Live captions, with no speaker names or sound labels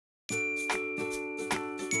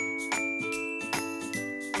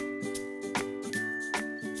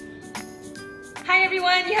Hi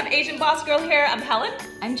everyone, you have Asian Boss Girl here. I'm Helen.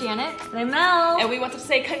 I'm Janet. And I'm Mel. And we want to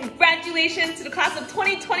say congratulations to the class of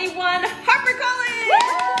 2021 Harper College!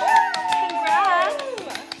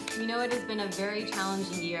 Congrats! We know it has been a very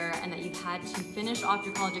challenging year and that you've had to finish off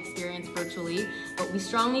your college experience virtually, but we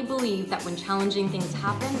strongly believe that when challenging things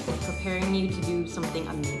happen, it's preparing you to do something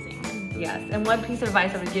amazing. Yes, and one piece of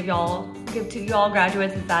advice I would give to y'all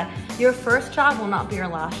graduates is that your first job will not be your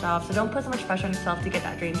last job, so don't put so much pressure on yourself to get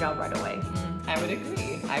that dream job right away. I would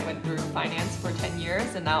agree. I went through finance for 10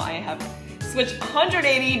 years and now I have switched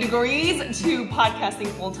 180 degrees to podcasting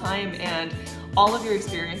full time, and all of your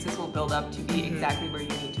experiences will build up to be exactly where you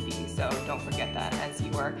need to be. So don't forget that as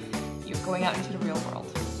you're going out into the real world.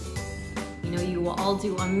 You know you will all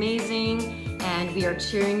do amazing and we are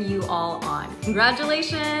cheering you all on.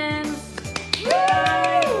 Congratulations!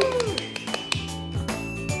 Woo!